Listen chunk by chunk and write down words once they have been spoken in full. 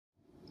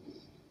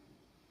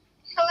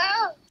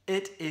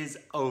It is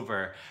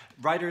over.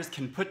 Writers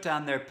can put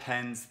down their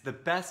pens. The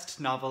best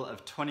novel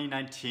of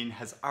 2019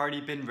 has already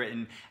been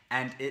written,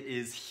 and it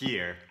is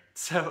here.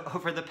 So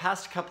over the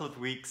past couple of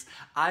weeks,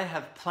 I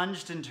have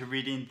plunged into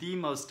reading the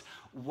most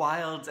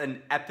wild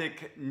and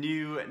epic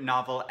new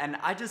novel, and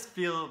I just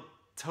feel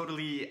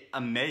totally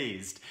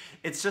amazed.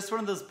 It's just one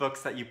of those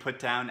books that you put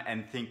down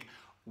and think,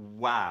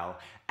 wow.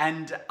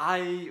 And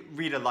I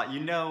read a lot. You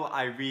know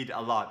I read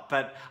a lot,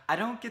 but I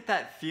don't get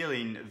that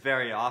feeling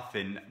very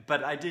often,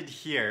 but I did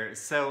here,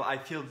 so I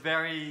feel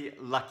very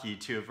lucky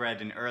to have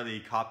read an early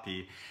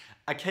copy.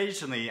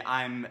 Occasionally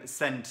I'm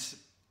sent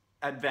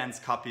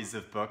advanced copies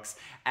of books,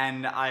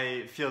 and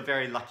I feel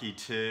very lucky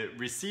to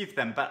receive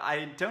them, but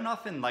I don't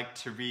often like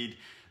to read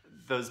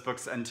those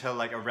books until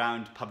like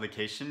around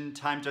publication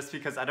time, just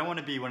because I don't want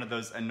to be one of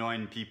those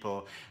annoying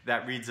people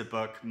that reads a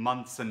book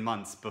months and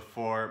months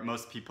before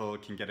most people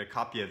can get a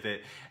copy of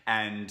it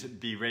and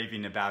be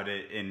raving about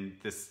it in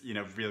this, you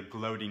know, real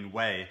gloating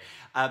way.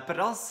 But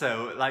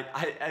also, like,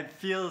 it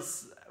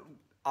feels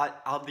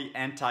oddly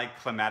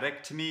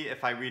anticlimactic to me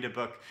if I read a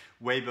book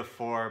way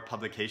before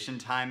publication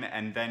time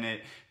and then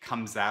it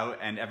comes out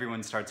and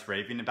everyone starts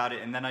raving about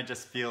it, and then I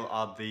just feel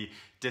oddly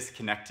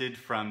disconnected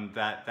from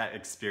that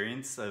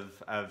experience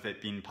of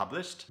it being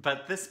published.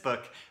 But this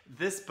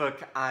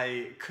book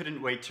I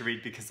couldn't wait to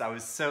read because I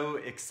was so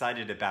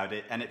excited about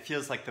it, and it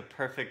feels like the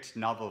perfect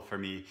novel for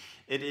me.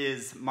 It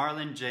is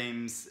Marlon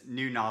James'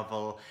 new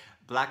novel,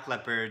 Black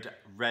Leopard,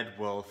 Red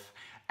Wolf,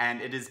 and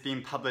it is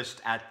being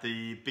published at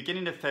the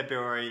beginning of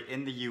February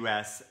in the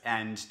US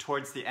and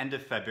towards the end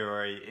of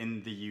February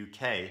in the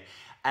UK.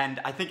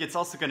 And I think it's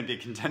also going to be a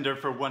contender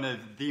for one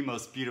of the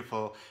most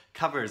beautiful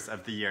covers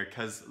of the year,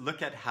 because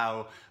look at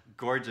how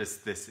gorgeous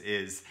this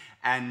is.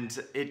 And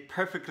it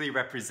perfectly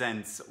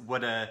represents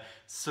what a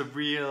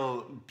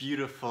surreal,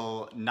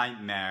 beautiful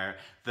nightmare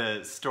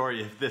the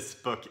story of this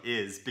book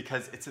is,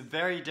 because it's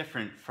very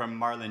different from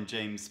Marlon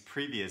James'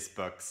 previous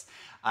books.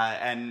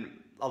 And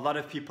a lot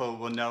of people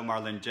will know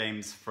Marlon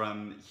James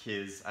from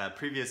his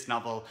previous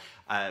novel,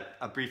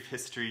 A Brief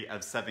History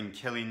of 7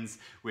 Killings,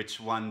 which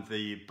won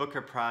the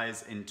Booker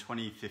Prize in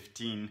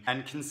 2015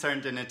 and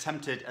concerned an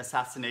attempted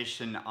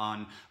assassination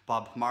on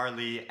Bob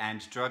Marley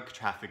and drug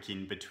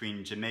trafficking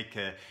between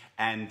Jamaica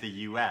and the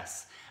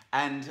US.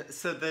 And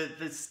so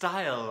the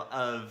style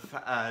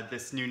of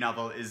this new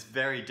novel is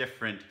very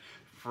different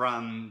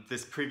from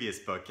this previous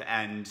book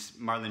and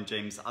Marlon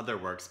James' other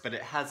works, but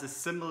it has a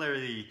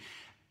similarly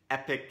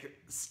epic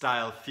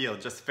style feel,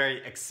 just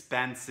very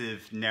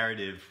expansive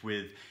narrative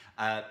with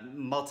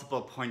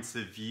multiple points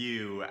of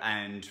view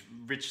and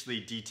richly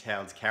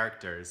detailed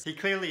characters. He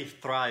clearly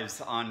thrives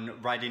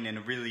on writing in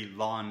a really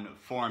long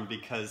form,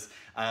 because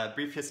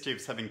Brief History of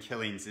 7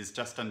 Killings is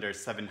just under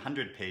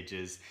 700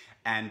 pages,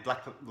 and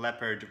Black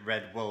Leopard,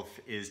 Red Wolf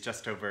is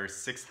just over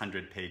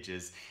 600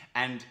 pages.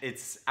 And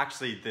it's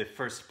actually the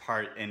first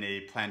part in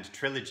a planned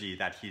trilogy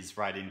that he's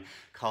writing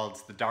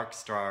called the Dark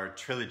Star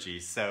Trilogy.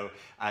 So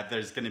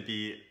there's going to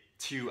be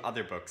 2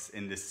 other books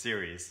in this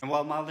series. And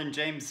while Marlon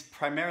James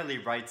primarily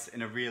writes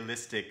in a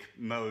realistic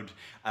mode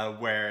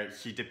where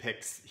he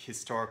depicts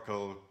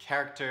historical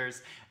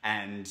characters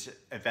and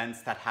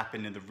events that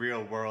happen in the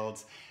real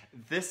world,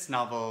 this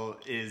novel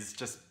is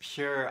just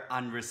pure,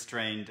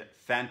 unrestrained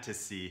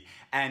fantasy.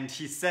 And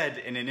he said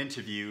in an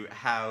interview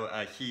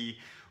how he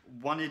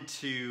wanted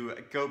to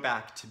go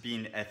back to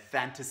being a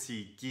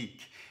fantasy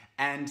geek.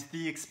 And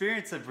the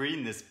experience of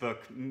reading this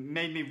book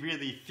made me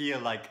really feel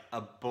like a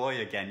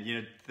boy again.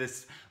 You know,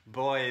 this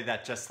boy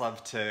that just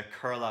loved to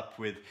curl up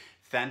with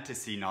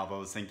fantasy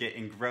novels and get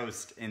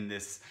engrossed in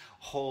this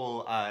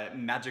whole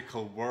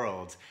magical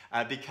world,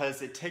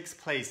 because it takes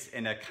place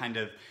in a kind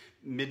of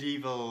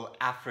medieval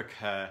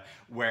Africa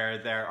where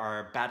there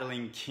are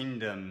battling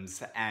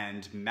kingdoms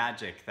and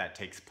magic that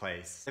takes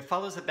place. It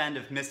follows a band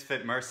of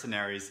misfit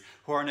mercenaries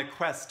who are on a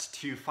quest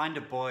to find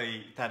a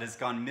boy that has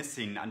gone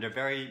missing under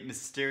very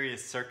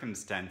mysterious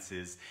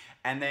circumstances,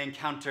 and they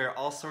encounter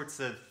all sorts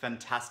of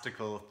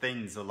fantastical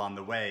things along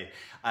the way,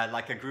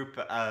 like a group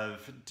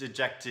of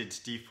dejected,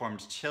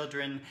 deformed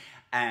children,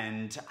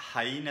 and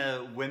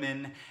hyena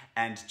women,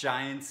 and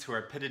giants who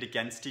are pitted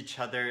against each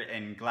other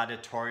in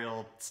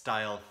gladiatorial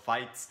style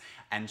fights,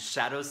 and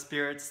shadow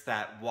spirits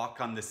that walk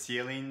on the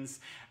ceilings,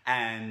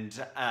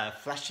 and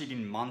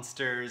flesh-eating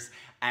monsters,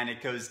 and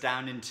it goes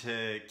down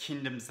into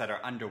kingdoms that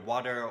are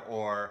underwater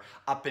or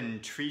up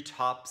in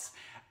treetops,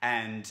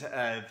 and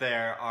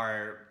there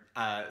are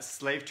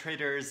slave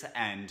traders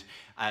and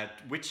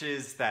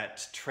witches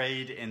that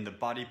trade in the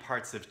body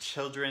parts of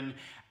children,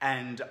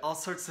 and all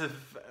sorts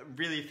of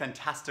really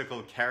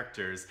fantastical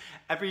characters.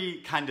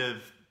 Every kind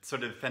of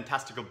sort of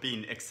fantastical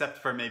being, except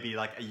for maybe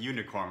like a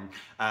unicorn,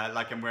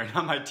 like I'm wearing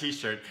on my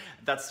t-shirt.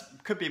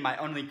 Could be my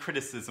only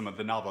criticism of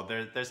the novel.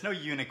 There's no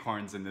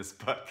unicorns in this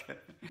book.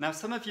 Now,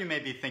 some of you may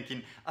be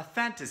thinking, a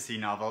fantasy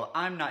novel?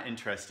 I'm not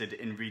interested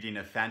in reading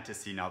a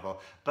fantasy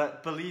novel,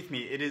 but believe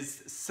me, it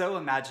is so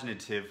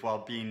imaginative while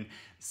being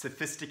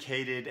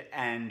sophisticated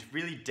and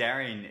really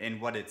daring in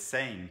what it's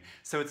saying.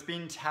 So it's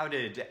being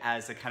touted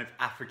as a kind of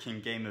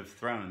African Game of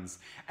Thrones,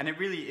 and it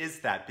really is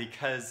that,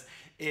 because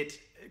it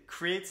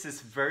creates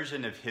this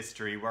version of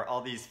history where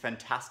all these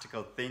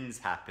fantastical things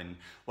happen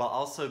while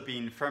also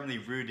being firmly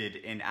rooted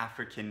in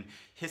African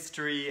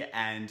history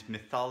and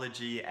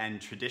mythology and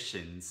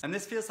traditions. And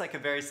this feels like a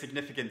very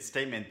significant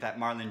statement that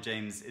Marlon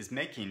James is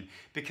making,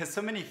 because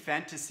so many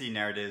fantasy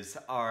narratives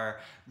are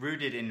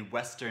rooted in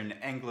Western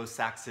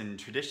Anglo-Saxon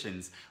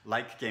traditions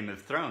like Game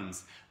of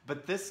Thrones,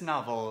 but this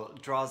novel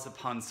draws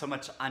upon so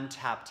much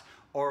untapped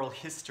oral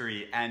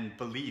history and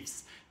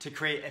beliefs to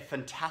create a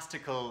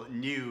fantastical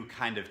new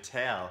kind of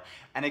tale.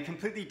 And it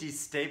completely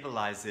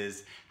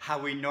destabilizes how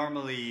we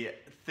normally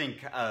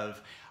think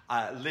of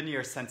a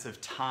linear sense of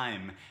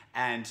time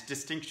and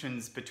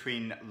distinctions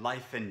between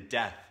life and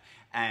death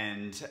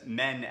and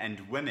men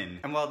and women.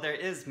 And while there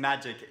is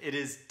magic, it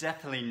is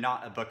definitely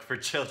not a book for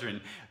children,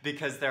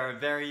 because there are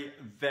very,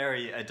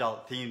 very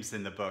adult themes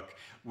in the book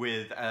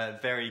with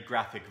very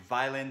graphic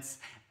violence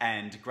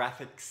and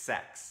graphic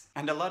sex.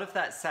 And a lot of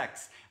that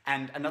sex,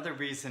 and another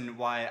reason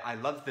why I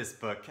love this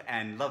book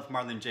and love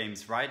Marlon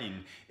James'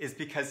 writing, is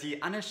because he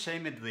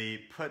unashamedly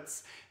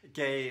puts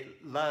gay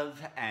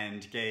love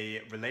and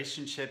gay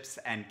relationships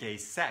and gay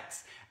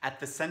sex at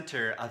the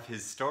center of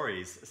his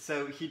stories.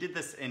 So he did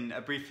this in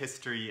A Brief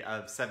History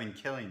of 7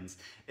 Killings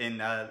in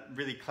a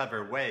really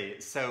clever way.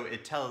 So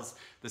it tells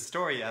the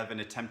story of an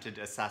attempted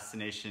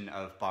assassination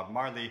of Bob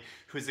Marley,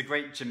 who's a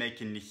great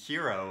Jamaican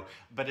hero,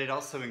 but it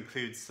also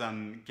includes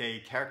some gay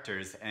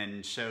characters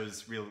and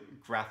shows real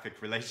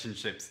graphic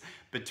relationships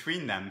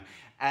between them.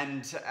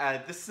 And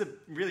this is a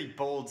really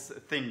bold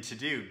thing to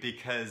do,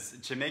 because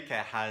Jamaica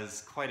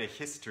has quite a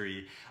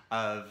history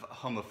of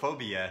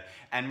homophobia,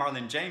 and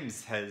Marlon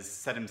James has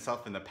said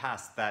himself in the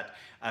past that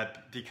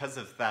because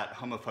of that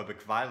homophobic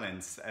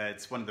violence,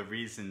 it's one of the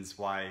reasons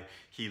why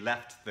he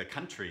left the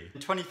country.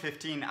 In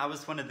 2015, I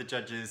was one of the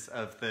judges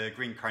of the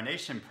Green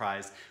Carnation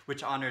Prize,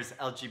 which honors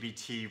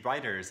LGBT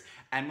writers,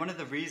 and one of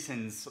the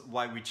reasons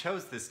why we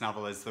chose this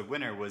novel as the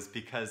winner was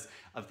because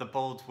of the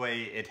bold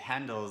way it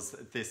handles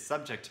this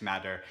subject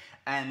matter.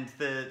 And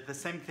the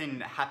same thing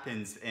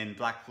happens in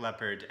Black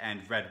Leopard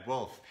and Red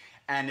Wolf.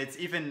 And it's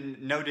even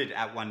noted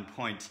at one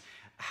point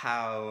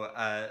how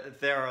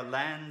there are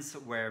lands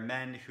where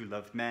men who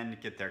love men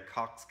get their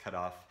cocks cut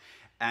off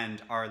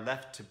and are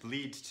left to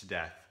bleed to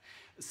death.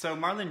 So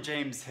Marlon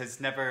James has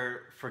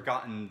never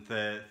forgotten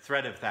the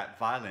threat of that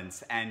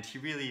violence, and he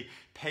really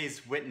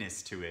pays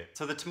witness to it.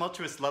 So the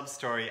tumultuous love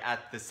story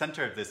at the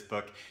center of this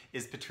book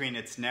is between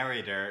its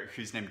narrator,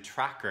 who's named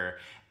Tracker,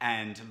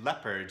 and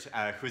Leopard,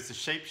 who is a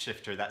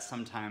shapeshifter that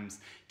sometimes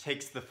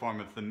takes the form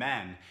of the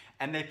man.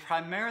 And they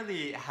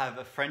primarily have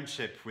a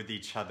friendship with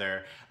each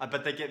other,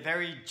 but they get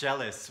very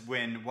jealous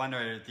when one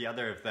or the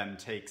other of them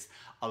takes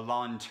a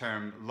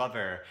long-term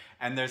lover.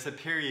 And there's a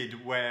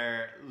period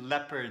where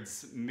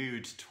Leopard's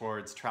mood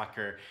towards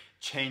Tracker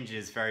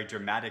changes very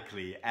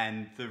dramatically,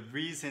 and the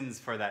reasons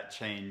for that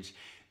change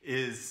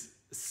is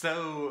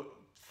so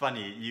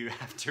funny, you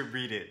have to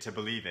read it to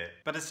believe it.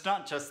 But it's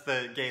not just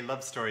the gay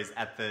love stories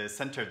at the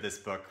center of this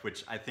book,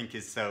 which I think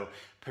is so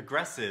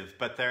progressive,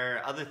 but there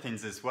are other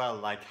things as well,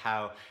 like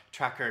how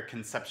Tracker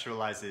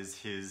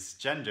conceptualizes his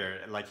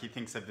gender. Like, he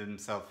thinks of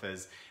himself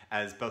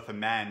as both a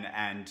man,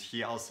 and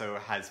he also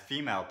has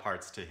female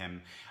parts to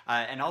him.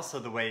 And also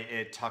the way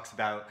it talks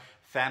about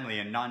family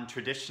and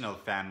non-traditional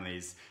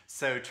families.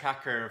 So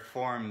Tracker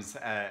forms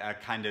a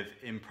kind of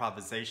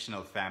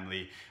improvisational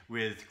family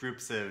with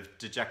groups of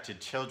dejected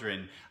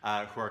children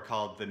who are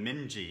called the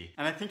Minji.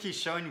 And I think he's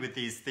showing with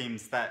these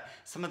themes that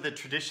some of the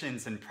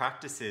traditions and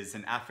practices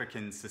in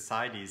African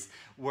societies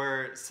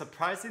were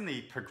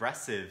surprisingly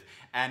progressive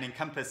and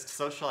encompassed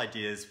social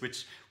ideas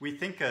which we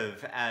think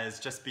of as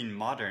just being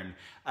modern.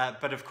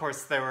 But of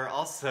course there were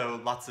also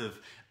lots of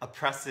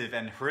oppressive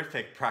and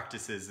horrific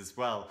practices as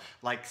well,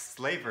 like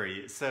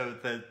slavery. So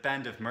the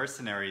band of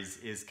mercenaries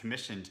is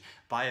commissioned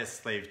by a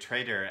slave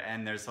trader,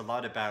 and there's a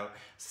lot about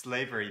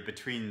slavery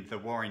between the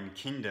warring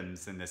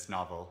kingdoms in this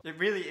novel. It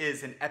really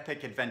is an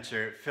epic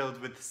adventure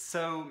filled with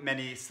so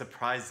many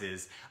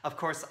surprises. Of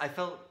course, I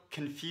felt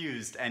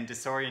confused and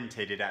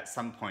disorientated at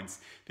some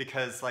points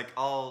because, like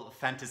all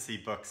fantasy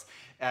books,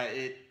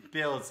 it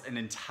builds an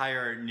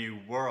entire new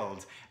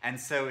world, and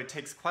so it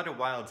takes quite a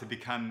while to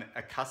become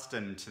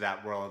accustomed to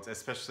that world,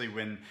 especially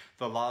when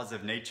the laws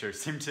of nature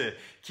seem to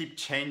keep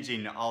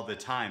changing all the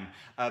time.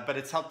 But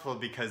it's helpful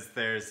because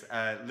there's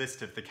a list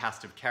of the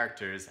cast of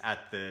characters at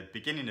the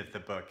beginning of the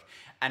book,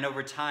 and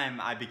over time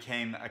I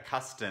became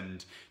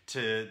accustomed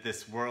to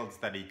this world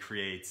that he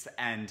creates,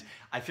 and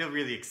I feel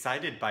really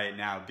excited by it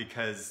now,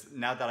 because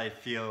now that I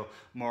feel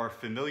more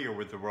familiar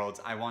with the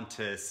world, I want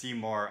to see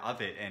more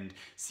of it and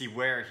see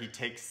where he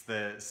takes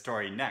the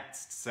story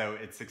next. So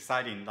it's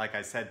exciting, like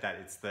I said, that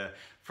it's the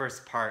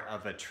first part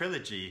of a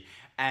trilogy.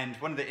 And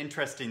one of the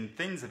interesting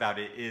things about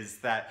it is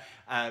that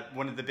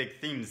one of the big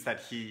themes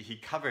that he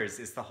covers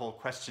is the whole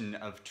question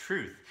of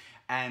truth.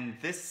 And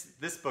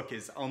this book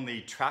is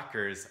only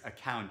Tracker's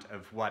account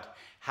of what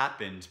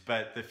happened,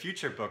 but the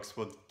future books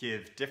will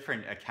give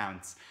different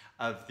accounts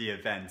of the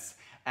events.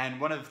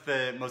 And one of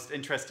the most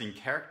interesting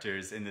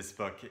characters in this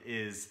book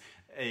is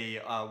a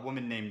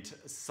woman named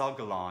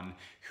Sogalon,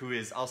 who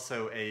is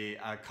also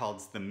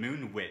called the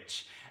Moon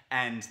Witch.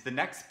 And the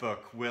next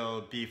book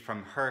will be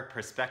from her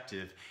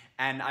perspective.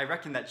 And I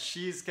reckon that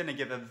she's going to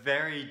give a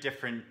very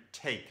different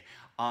take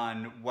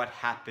on what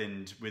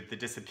happened with the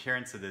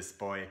disappearance of this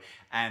boy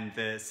and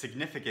the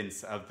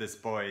significance of this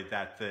boy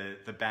that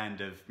the band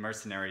of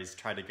mercenaries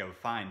try to go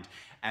find,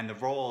 and the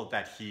role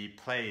that he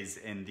plays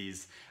in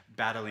these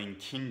battling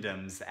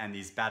kingdoms and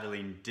these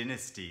battling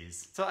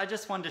dynasties. So I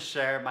just wanted to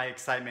share my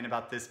excitement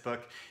about this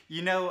book.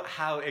 You know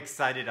how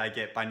excited I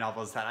get by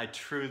novels that I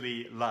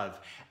truly love,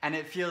 and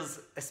it feels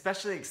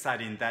especially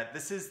exciting that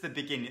this is the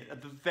beginning,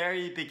 the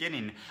very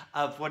beginning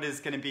of what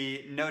is going to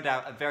be, no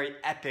doubt, a very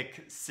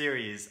epic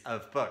series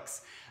of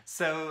books.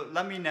 So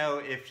let me know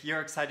if you're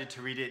excited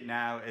to read it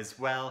now as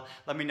well.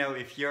 Let me know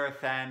if you're a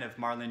fan of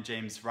Marlon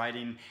James'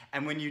 writing.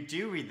 And when you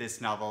do read this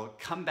novel,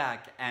 come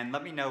back and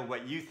let me know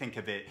what you think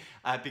of it,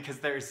 because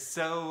there's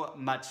so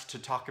much to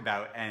talk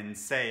about and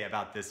say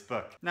about this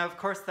book. Now, of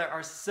course, there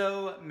are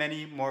so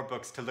many more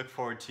books to look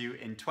forward to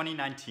in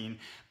 2019,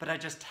 but I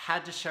just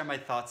had to share my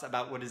thoughts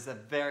about what is a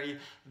very,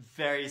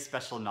 very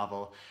special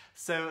novel.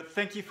 So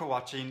thank you for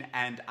watching,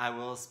 and I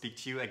will speak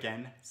to you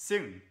again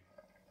soon.